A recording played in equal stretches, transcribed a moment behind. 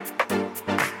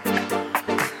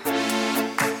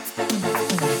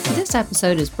This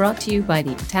episode is brought to you by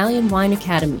the Italian Wine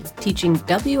Academy, teaching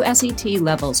WSET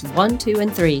levels 1, 2,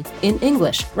 and 3 in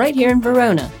English, right here in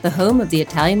Verona, the home of the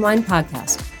Italian Wine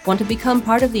Podcast. Want to become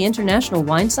part of the international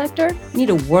wine sector?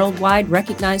 Need a worldwide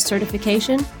recognized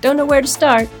certification? Don't know where to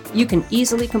start? You can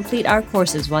easily complete our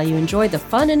courses while you enjoy the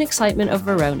fun and excitement of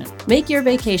Verona. Make your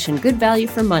vacation good value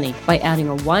for money by adding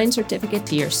a wine certificate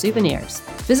to your souvenirs.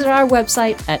 Visit our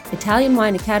website at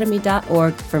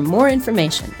italianwineacademy.org for more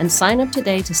information and sign up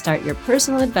today to start your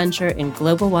personal adventure in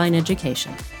global wine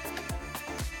education.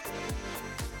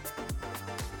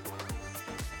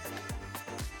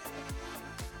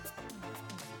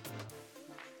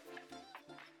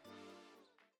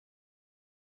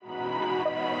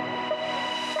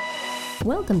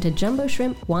 Welcome to Jumbo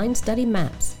Shrimp Wine Study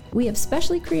Maps. We have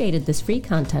specially created this free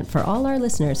content for all our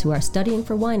listeners who are studying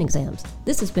for wine exams.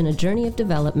 This has been a journey of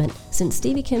development since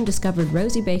Stevie Kim discovered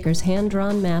Rosie Baker's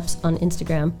hand-drawn maps on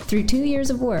Instagram through 2 years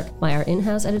of work by our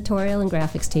in-house editorial and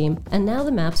graphics team, and now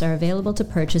the maps are available to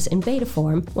purchase in beta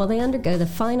form while they undergo the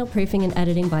final proofing and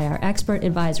editing by our expert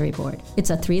advisory board. It's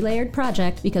a 3-layered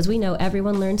project because we know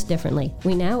everyone learns differently.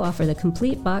 We now offer the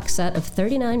complete box set of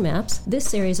 39 maps, this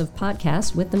series of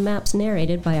podcasts with the maps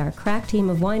narrated by our crack team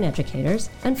of wine educators,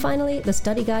 and finally, the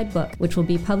study guide book, which will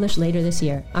be published later this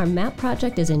year. Our map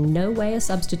project is in no way a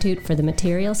substitute for the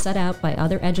material set out by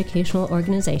other educational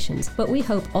organizations, but we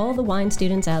hope all the wine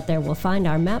students out there will find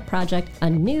our map project a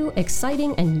new,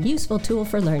 exciting, and useful tool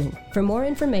for learning. For more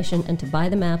information and to buy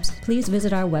the maps, please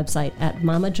visit our website at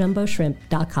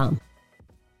mamajumboshrimp.com.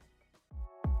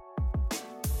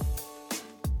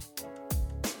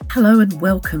 Hello and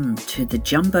welcome to the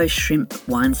Jumbo Shrimp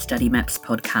Wine Study Maps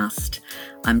podcast.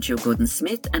 I'm Jill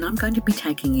Gordon-Smith and I'm going to be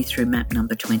taking you through map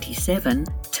number 27,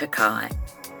 Tokai.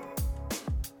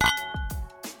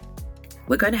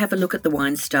 We're going to have a look at the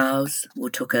wine styles. We'll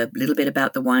talk a little bit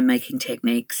about the winemaking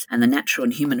techniques and the natural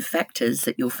and human factors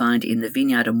that you'll find in the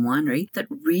vineyard and winery that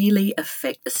really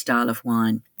affect the style of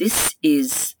wine. This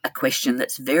is a question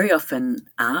that's very often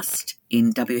asked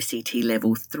in WSET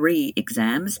Level 3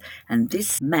 exams, and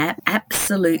this map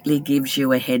absolutely gives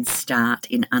you a head start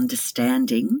in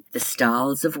understanding the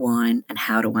styles of wine and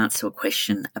how to answer a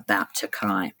question about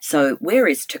Tokai. So where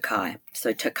is Tokai?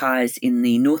 So Tokai is in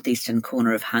the northeastern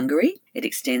corner of Hungary. It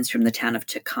extends from the town of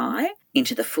Tokai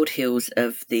into the foothills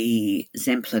of the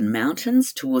Zemplén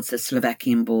Mountains towards the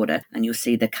Slovakian border, and you'll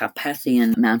see the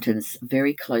Carpathian Mountains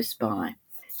very close by.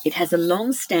 It has a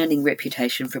long-standing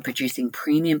reputation for producing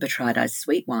premium botrytized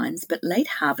sweet wines, but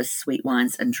late-harvest sweet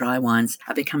wines and dry wines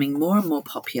are becoming more and more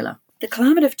popular. The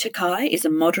climate of Tokai is a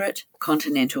moderate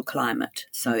continental climate,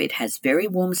 so it has very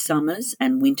warm summers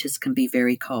and winters can be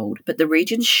very cold, but the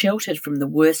region's sheltered from the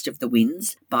worst of the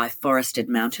winds by forested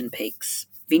mountain peaks.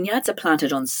 Vineyards are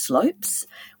planted on slopes,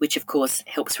 which of course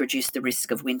helps reduce the risk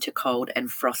of winter cold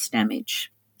and frost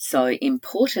damage. So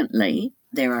importantly,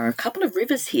 there are a couple of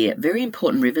rivers here, very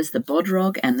important rivers, the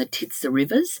Bodrog and the Tisza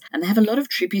rivers, and they have a lot of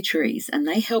tributaries and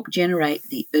they help generate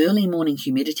the early morning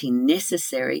humidity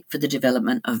necessary for the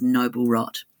development of noble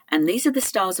rot. And these are the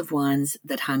styles of wines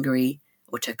that Hungary,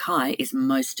 or Tokai, is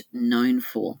most known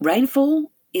for.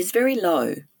 Rainfall is very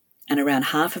low, and around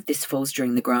half of this falls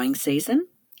during the growing season,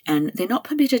 and they're not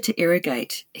permitted to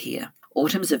irrigate here.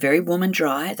 Autumns are very warm and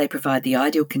dry. They provide the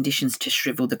ideal conditions to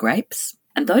shrivel the grapes.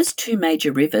 And those two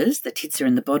major rivers, the Tisza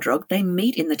and the Bodrog, they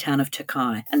meet in the town of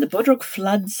Tokai. And the Bodrog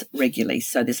floods regularly,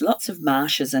 so there's lots of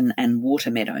marshes and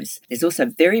water meadows. There's also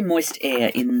very moist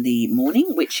air in the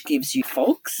morning, which gives you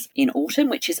fogs in autumn,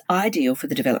 which is ideal for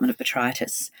the development of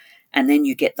botrytis. And then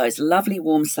you get those lovely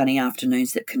warm sunny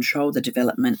afternoons that control the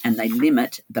development and they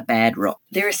limit the bad rot.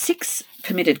 There are 6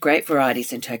 permitted grape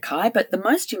varieties in Tokai, but the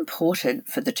most important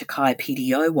for the Tokai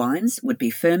PDO wines would be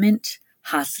Ferment,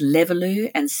 Haas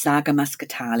Levalu and Saga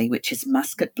Muscatali, which is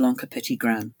Muscat Blanca Petit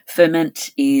Grain.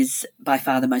 Ferment is by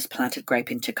far the most planted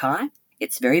grape in Tokai.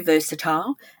 It's very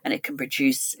versatile and it can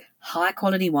produce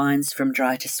high-quality wines from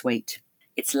dry to sweet.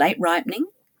 It's late ripening.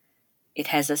 It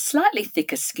has a slightly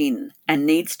thicker skin and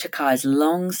needs Tokai's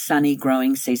long, sunny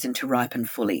growing season to ripen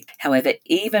fully. However,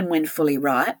 even when fully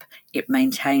ripe, it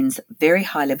maintains very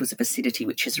high levels of acidity,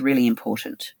 which is really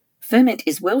important. Ferment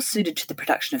is well suited to the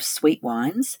production of sweet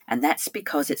wines, and that's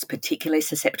because it's particularly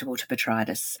susceptible to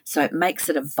botrytis. So it makes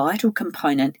it a vital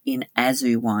component in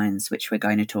Azu wines, which we're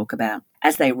going to talk about.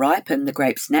 As they ripen, the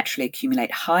grapes naturally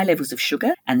accumulate high levels of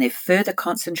sugar, and they're further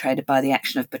concentrated by the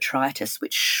action of botrytis,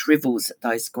 which shrivels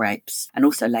those grapes, and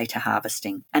also later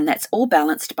harvesting. And that's all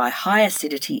balanced by high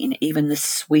acidity in even the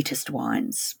sweetest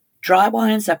wines. Dry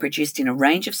wines are produced in a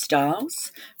range of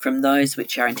styles, from those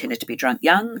which are intended to be drunk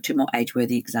young to more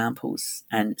age-worthy examples,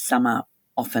 and some are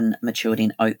often matured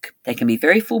in oak. They can be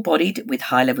very full-bodied with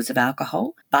high levels of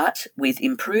alcohol, but with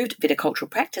improved viticultural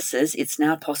practices, it's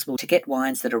now possible to get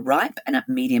wines that are ripe and at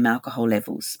medium alcohol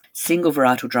levels. Single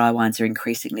varietal dry wines are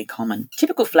increasingly common.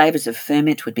 Typical flavours of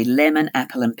ferment would be lemon,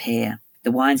 apple and pear.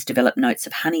 The wines develop notes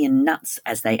of honey and nuts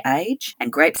as they age,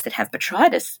 and grapes that have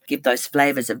botrytis give those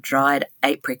flavours of dried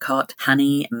apricot,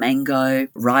 honey, mango,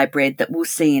 rye bread that we'll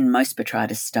see in most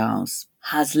botrytis styles.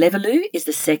 Haas Levallois is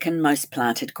the second most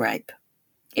planted grape.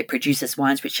 It produces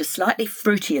wines which are slightly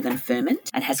fruitier than ferment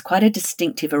and has quite a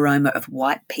distinctive aroma of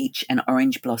white peach and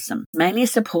orange blossom. Mainly a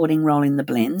supporting role in the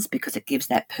blends because it gives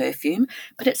that perfume,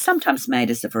 but it's sometimes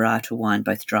made as a varietal wine,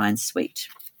 both dry and sweet.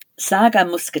 Saga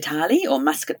Muscatali, or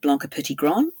Muscat Blanc Petit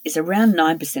Grand, is around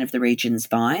 9% of the region's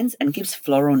vines and gives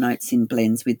floral notes in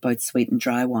blends with both sweet and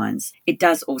dry wines. It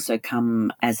does also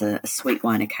come as a sweet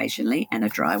wine occasionally and a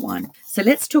dry wine. So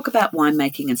let's talk about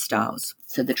winemaking and styles.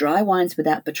 So the dry wines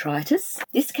without botrytis,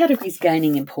 this category is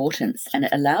gaining importance and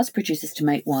it allows producers to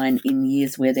make wine in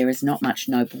years where there is not much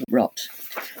noble rot.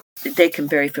 They can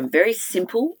vary from very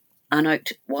simple,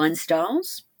 unoaked wine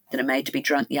styles that are made to be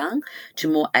drunk young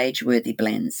to more age-worthy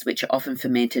blends, which are often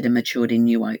fermented and matured in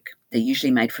new oak. They're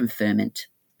usually made from ferment.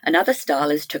 Another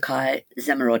style is Tokaj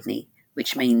Zamarodny,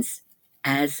 which means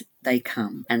as they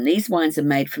come. And these wines are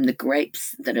made from the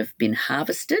grapes that have been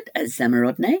harvested as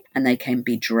Zamarodny, and they can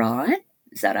be dry,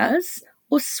 Zaraz,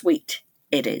 or sweet,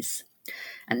 Edez.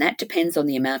 And that depends on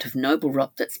the amount of noble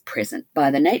rot that's present.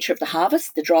 By the nature of the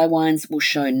harvest, the dry wines will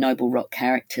show noble rot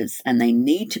characters, and they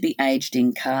need to be aged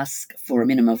in cask for a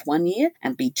minimum of 1 year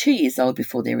and be 2 years old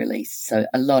before they're released, so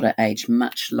a lot are aged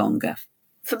much longer.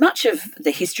 For much of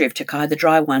the history of Tokaj, the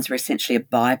dry wines were essentially a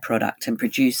byproduct and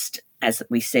produced, as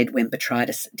we said, when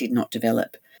botrytis did not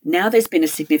develop. Now there's been a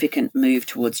significant move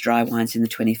towards dry wines in the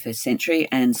 21st century,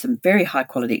 and some very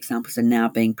high-quality examples are now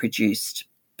being produced.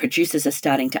 Producers are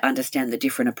starting to understand the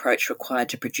different approach required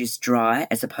to produce dry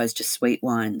as opposed to sweet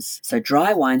wines. So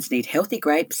dry wines need healthy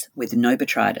grapes with no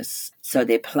botrytis. So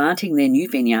they're planting their new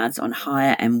vineyards on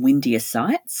higher and windier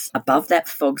sites above that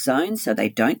fog zone so they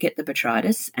don't get the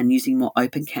botrytis, and using more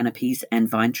open canopies and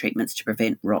vine treatments to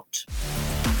prevent rot.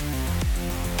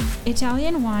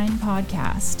 Italian Wine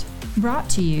Podcast, brought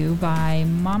to you by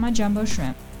Mama Jumbo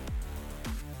Shrimp.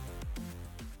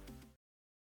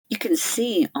 You can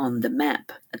see on the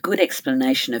map a good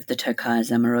explanation of the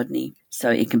Tokaj Zamarodny, so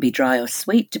it can be dry or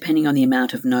sweet depending on the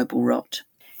amount of noble rot.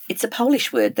 It's a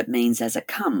Polish word that means as it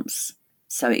comes,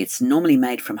 so it's normally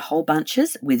made from whole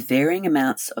bunches with varying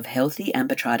amounts of healthy and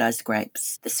botrytized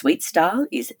grapes. The sweet style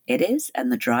is Edez and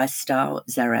the dry style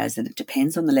Zaraz, and it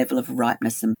depends on the level of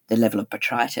ripeness and the level of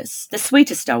botrytis. The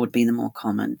sweeter style would be the more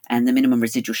common, and the minimum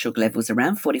residual sugar level is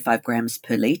around 45 grams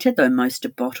per litre, though most are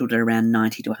bottled at around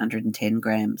 90 to 110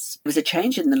 grams. There was a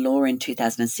change in the law in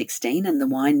 2016, and the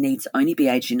wine needs only be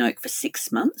aged in oak for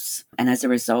 6 months, and as a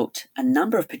result, a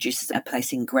number of producers are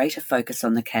placing greater focus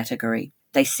on the category.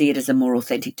 They see it as a more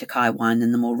authentic Tokaj wine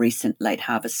than the more recent late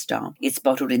harvest style. It's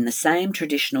bottled in the same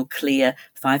traditional clear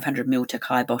 500ml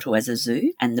Tokaj bottle as Azu,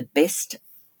 and the best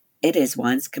Edez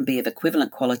wines can be of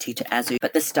equivalent quality to Azu,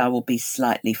 but the style will be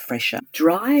slightly fresher.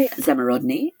 Dry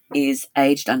Zamarodny is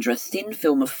aged under a thin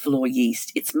film of floor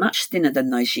yeast. It's much thinner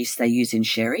than those yeasts they use in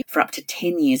sherry for up to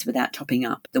 10 years without topping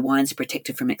up. The wine's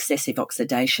protected from excessive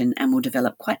oxidation and will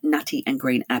develop quite nutty and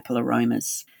green apple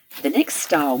aromas. The next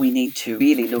style we need to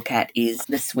really look at is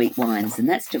the sweet wines, and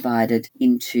that's divided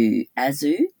into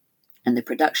Azu. And the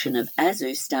production of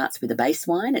Azu starts with a base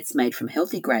wine. It's made from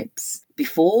healthy grapes.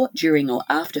 Before, during or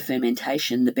after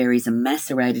fermentation, the berries are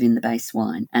macerated in the base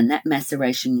wine, and that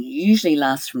maceration usually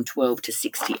lasts from 12 to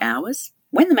 60 hours.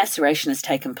 When the maceration has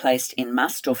taken place in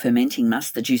must or fermenting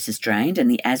must, the juice is drained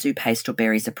and the Azu paste or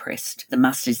berries are pressed. The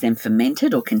must is then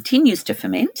fermented or continues to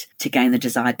ferment to gain the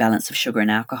desired balance of sugar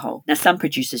and alcohol. Now, some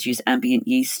producers use ambient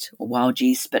yeast or wild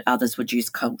yeast, but others would use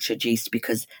cultured yeast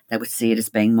because they would see it as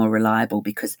being more reliable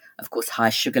because, of course, high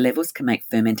sugar levels can make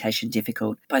fermentation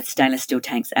difficult. Both stainless steel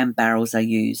tanks and barrels are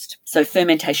used. So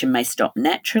fermentation may stop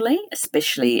naturally,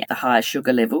 especially at the higher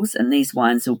sugar levels, and these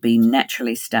wines will be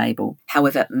naturally stable.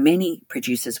 However, many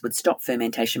producers would stop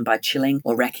fermentation by chilling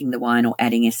or racking the wine or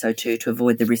adding SO2 to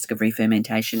avoid the risk of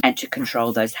re-fermentation and to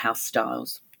control those house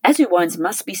styles. Azu wines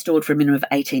must be stored for a minimum of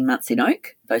 18 months in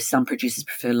oak, though some producers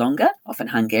prefer longer, often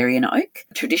Hungarian oak.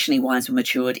 Traditionally, wines were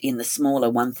matured in the smaller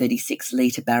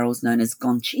 136-litre barrels known as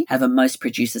gonchi. However, most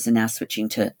producers are now switching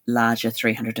to larger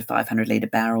 300 to 500-litre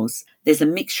barrels. There's a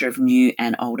mixture of new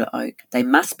and older oak. They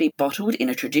must be bottled in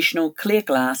a traditional clear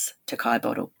glass Tokaj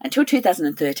bottle. Until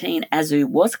 2013, Azu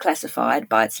was classified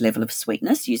by its level of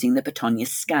sweetness using the Botonius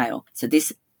scale. So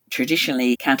this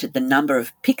traditionally counted the number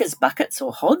of pickers' buckets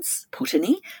or hods,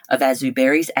 putani, of azu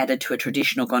berries added to a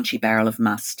traditional gonchi barrel of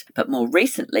must. But more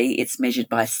recently, it's measured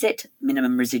by set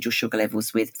minimum residual sugar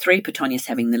levels, with 3 petunias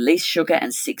having the least sugar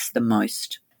and 6 the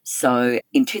most. So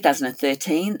in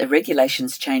 2013, the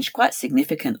regulations changed quite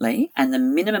significantly, and the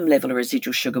minimum level of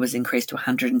residual sugar was increased to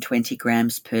 120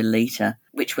 grams per litre,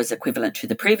 which was equivalent to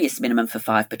the previous minimum for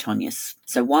 5 petunias.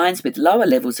 So wines with lower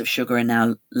levels of sugar are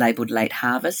now labelled late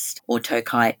harvest or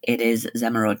Tokaj Erez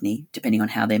Zamorodni, depending on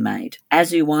how they're made.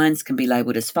 Azu wines can be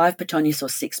labelled as 5 petunias or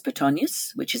 6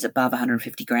 petunias, which is above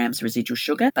 150 grams residual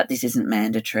sugar, but this isn't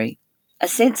mandatory.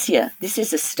 Essencia, this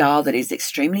is a style that is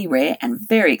extremely rare and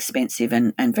very expensive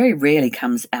and very rarely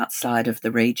comes outside of the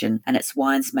region. And it's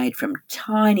wines made from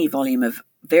tiny volume of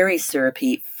very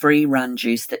syrupy free-run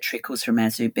juice that trickles from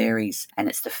azu berries. And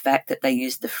it's the fact that they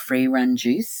use the free-run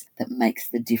juice that makes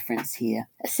the difference here.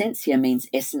 Essencia means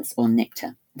essence or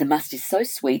nectar. The must is so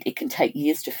sweet it can take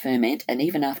years to ferment, and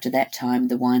even after that time,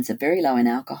 the wines are very low in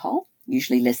alcohol,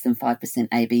 usually less than 5%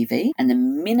 ABV, and the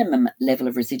minimum level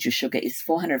of residual sugar is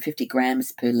 450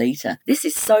 grams per litre. This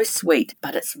is so sweet,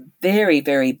 but it's very,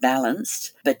 very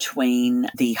balanced between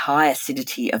the high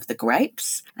acidity of the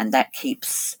grapes, and that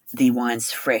keeps the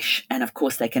wines fresh, and of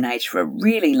course they can age for a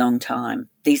really long time.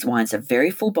 These wines are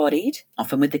very full-bodied,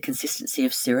 often with the consistency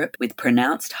of syrup, with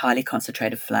pronounced, highly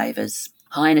concentrated flavours.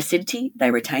 High in acidity, they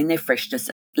retain their freshness.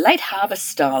 Late harvest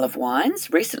style of wines.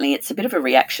 Recently, it's a bit of a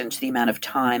reaction to the amount of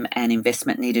time and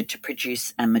investment needed to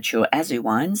produce and mature azu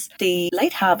wines. The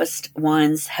late harvest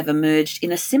wines have emerged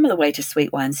in a similar way to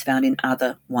sweet wines found in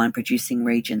other wine-producing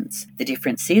regions. The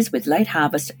difference is, with late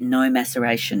harvest, no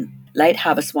maceration. Late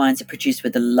harvest wines are produced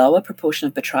with a lower proportion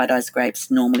of botrytized grapes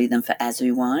normally than for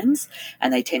azu wines,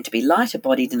 and they tend to be lighter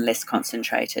bodied and less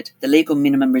concentrated. The legal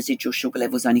minimum residual sugar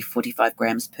level is only 45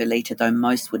 grams per litre, though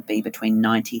most would be between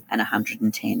 90 and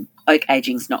 110. Oak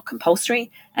aging is not compulsory,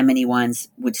 and many wines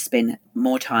would spend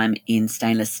more time in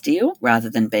stainless steel rather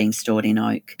than being stored in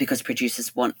oak, because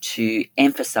producers want to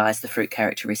emphasise the fruit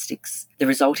characteristics. The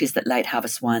result is that late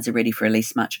harvest wines are ready for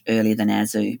release much earlier than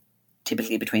azu,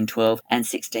 typically between 12 and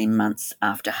 16 months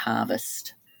after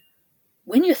harvest.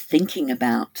 When you're thinking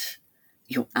about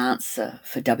your answer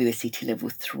for WSET Level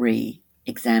 3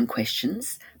 exam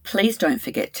questions, please don't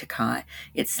forget Tokaj.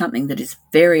 It's something that is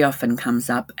very often comes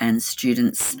up, and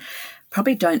students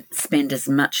probably don't spend as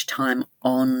much time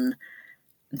on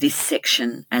this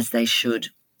section as they should.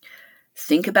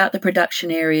 Think about the production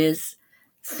areas,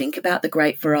 think about the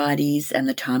grape varieties and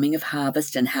the timing of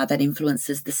harvest and how that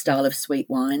influences the style of sweet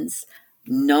wines.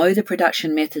 Know the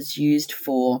production methods used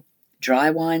for dry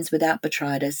wines without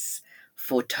botrytis,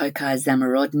 for Tokaj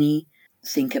Zamorodni.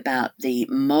 Think about the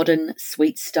modern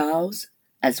sweet styles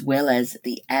as well as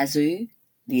the azu,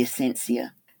 the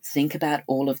essencia. Think about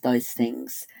all of those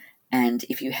things. And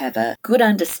if you have a good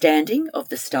understanding of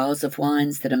the styles of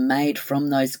wines that are made from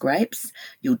those grapes,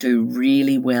 you'll do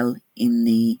really well in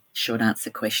the short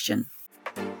answer question.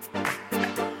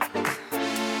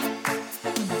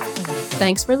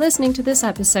 Thanks for listening to this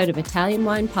episode of Italian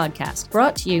Wine Podcast,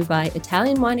 brought to you by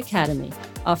Italian Wine Academy,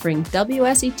 offering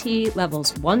WSET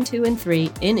levels 1, 2, and 3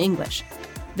 in English.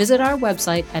 Visit our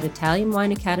website at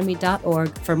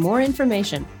italianwineacademy.org for more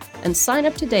information, and sign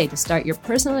up today to start your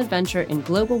personal adventure in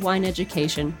global wine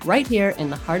education right here in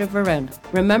the heart of Verona.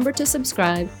 Remember to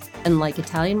subscribe and like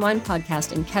Italian Wine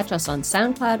Podcast and catch us on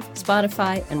SoundCloud,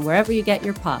 Spotify, and wherever you get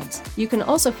your pods. You can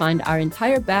also find our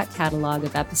entire back catalog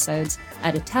of episodes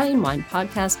at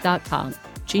italianwinepodcast.com.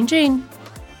 Chin chin!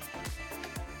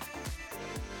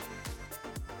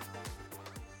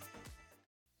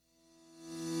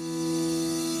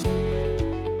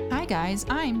 Guys,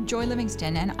 I'm Joy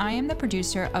Livingston, and I am the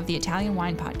producer of the Italian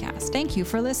Wine Podcast. Thank you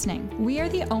for listening. We are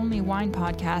the only wine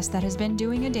podcast that has been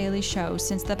doing a daily show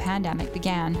since the pandemic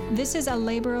began. This is a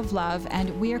labor of love, and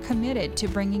we are committed to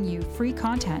bringing you free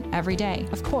content every day.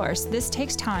 Of course, this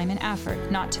takes time and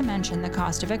effort, not to mention the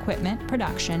cost of equipment,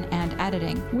 production, and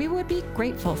editing. We would be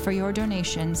grateful for your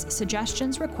donations,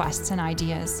 suggestions, requests, and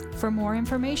ideas. For more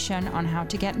information on how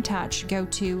to get in touch, go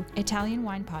to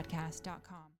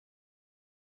italianwinepodcast.com.